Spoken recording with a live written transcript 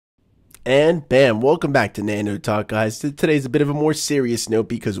And bam, welcome back to Nando Talk, guys. Today's a bit of a more serious note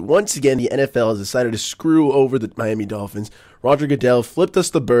because once again, the NFL has decided to screw over the Miami Dolphins. Roger Goodell flipped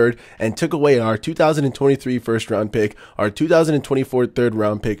us the bird and took away our 2023 first round pick, our 2024 third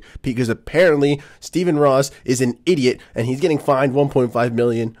round pick, because apparently Stephen Ross is an idiot and he's getting fined $1.5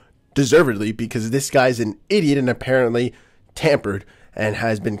 million deservedly because this guy's an idiot and apparently tampered and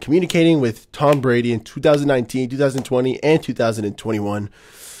has been communicating with Tom Brady in 2019, 2020, and 2021.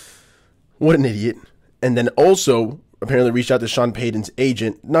 What an idiot. And then also apparently reached out to Sean Payton's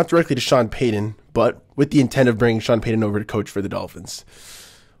agent, not directly to Sean Payton, but with the intent of bringing Sean Payton over to coach for the Dolphins.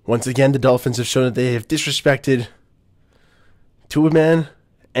 Once again, the Dolphins have shown that they have disrespected Tua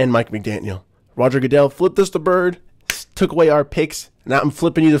and Mike McDaniel. Roger Goodell flipped us the bird, took away our picks. Now I'm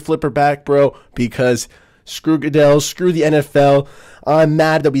flipping you the flipper back, bro, because screw Goodell, screw the NFL. I'm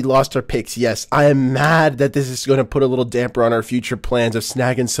mad that we lost our picks. Yes, I am mad that this is going to put a little damper on our future plans of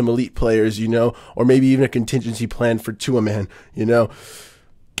snagging some elite players, or maybe even a contingency plan for Tua,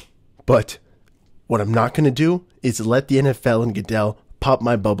 But what I'm not going to do is let the NFL and Goodell pop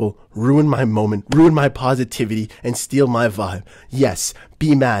my bubble, ruin my moment, ruin my positivity, and steal my vibe. Yes,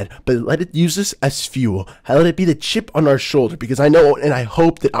 be mad, but let it use this as fuel. Let it be the chip on our shoulder, because I know and I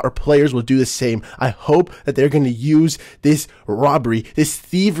hope that our players will do the same. I hope that they're going to use this robbery, this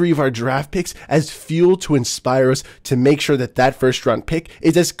thievery of our draft picks as fuel to inspire us to make sure that that first round pick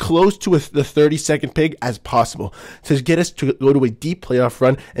is as close to the 32nd pick as possible, to get us to go to a deep playoff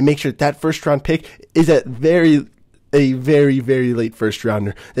run and make sure that that first round pick is a very, very late first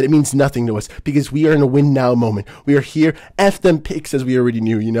rounder, that it means nothing to us because we are in a win now moment. We are here, F them picks as we already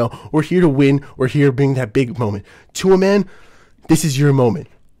knew, We're here to win. We're here to bring that big moment. Tua, this is your moment.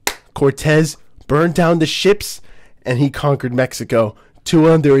 Cortez burned down the ships and he conquered Mexico.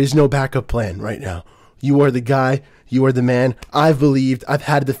 Tua, there is no backup plan right now. You are the guy. You are the man. I've believed. I've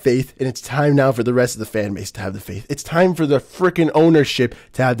had the faith. And it's time now for the rest of the fan base to have the faith. It's time for the freaking ownership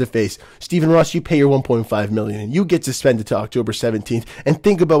to have the faith. Stephen Ross, you pay your $1.5 million. And you get suspended to October 17th. And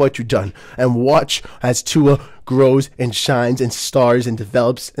think about what you've done. And watch as Tua grows and shines and stars and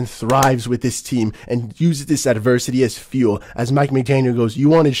develops and thrives with this team and uses this adversity as fuel. As Mike McDaniel goes, you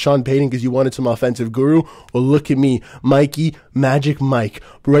wanted Sean Payton because you wanted some offensive guru? Well, look at me, Mikey, Magic Mike,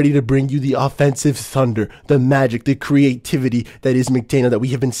 ready to bring you the offensive thunder, the magic, the creativity that is McDaniel that we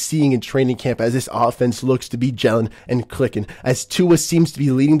have been seeing in training camp as this offense looks to be gelling and clicking. As Tua seems to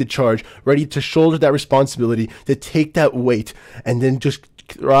be leading the charge, ready to shoulder that responsibility, to take that weight, and then just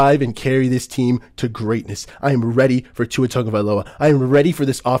thrive and carry this team to greatness. I am ready for Tua Tagovailoa. I am ready for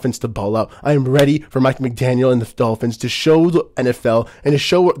this offense to ball out. I am ready for Mike McDaniel and the Dolphins to show the NFL and to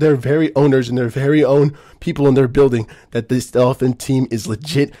show their very owners and their very own people in their building that this Dolphin team is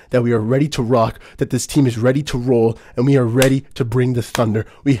legit, that we are ready to rock, that this team is ready to roll, and we are ready to bring the thunder.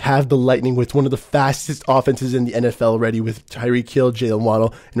 We have the Lightning with one of the fastest offenses in the NFL ready with Tyreek Hill, Jalen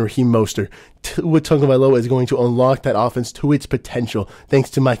Waddle, and Raheem Mostert. Tua Tagovailoa is going to unlock that offense to its potential, thanks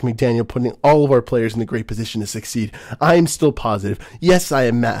to Mike McDaniel putting all of our players in a great position to succeed. I am still positive. Yes, I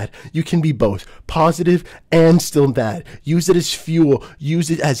am mad. You can be both positive and still mad. Use it as fuel. Use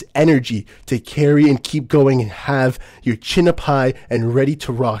it as energy to carry and keep going and have your chin up high and ready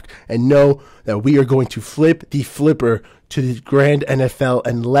to rock. And know that we are going to flip the flipper to the grand NFL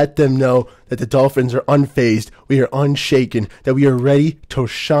and let them know that the Dolphins are unfazed, we are unshaken, that we are ready to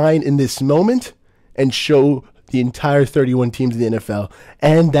shine in this moment and show the entire 31 teams in the NFL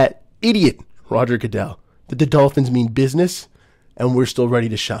and that idiot Roger Goodell that the Dolphins mean business and we're still ready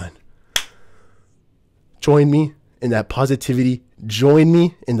to shine. Join me in that positivity. Join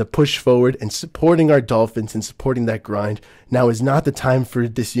me in the push forward and supporting our Dolphins and supporting that grind. Now is not the time for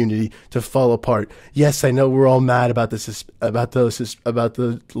disunity to fall apart. Yes, I know we're all mad about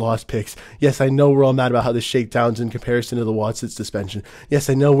the lost picks. Yes, I know we're all mad about how the shakedowns in comparison to the Watson suspension. Yes,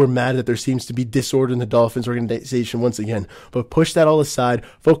 I know we're mad that there seems to be disorder in the Dolphins organization once again. But push that all aside.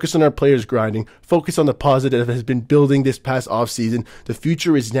 Focus on our players grinding. Focus on the positive that has been building this past offseason. The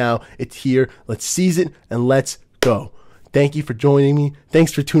future is now. It's here. Let's seize it and let's go. Thank you for joining me.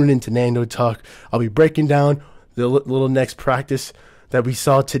 Thanks for tuning in to Nando Talk. I'll be breaking down the little next practice that we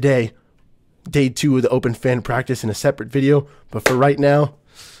saw today, day 2 of the open fan practice, in a separate video. But for right now,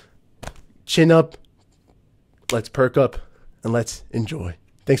 chin up, let's perk up, and let's enjoy.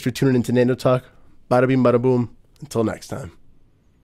 Thanks for tuning in to Nando Talk. Bada bing, bada boom. Until next time.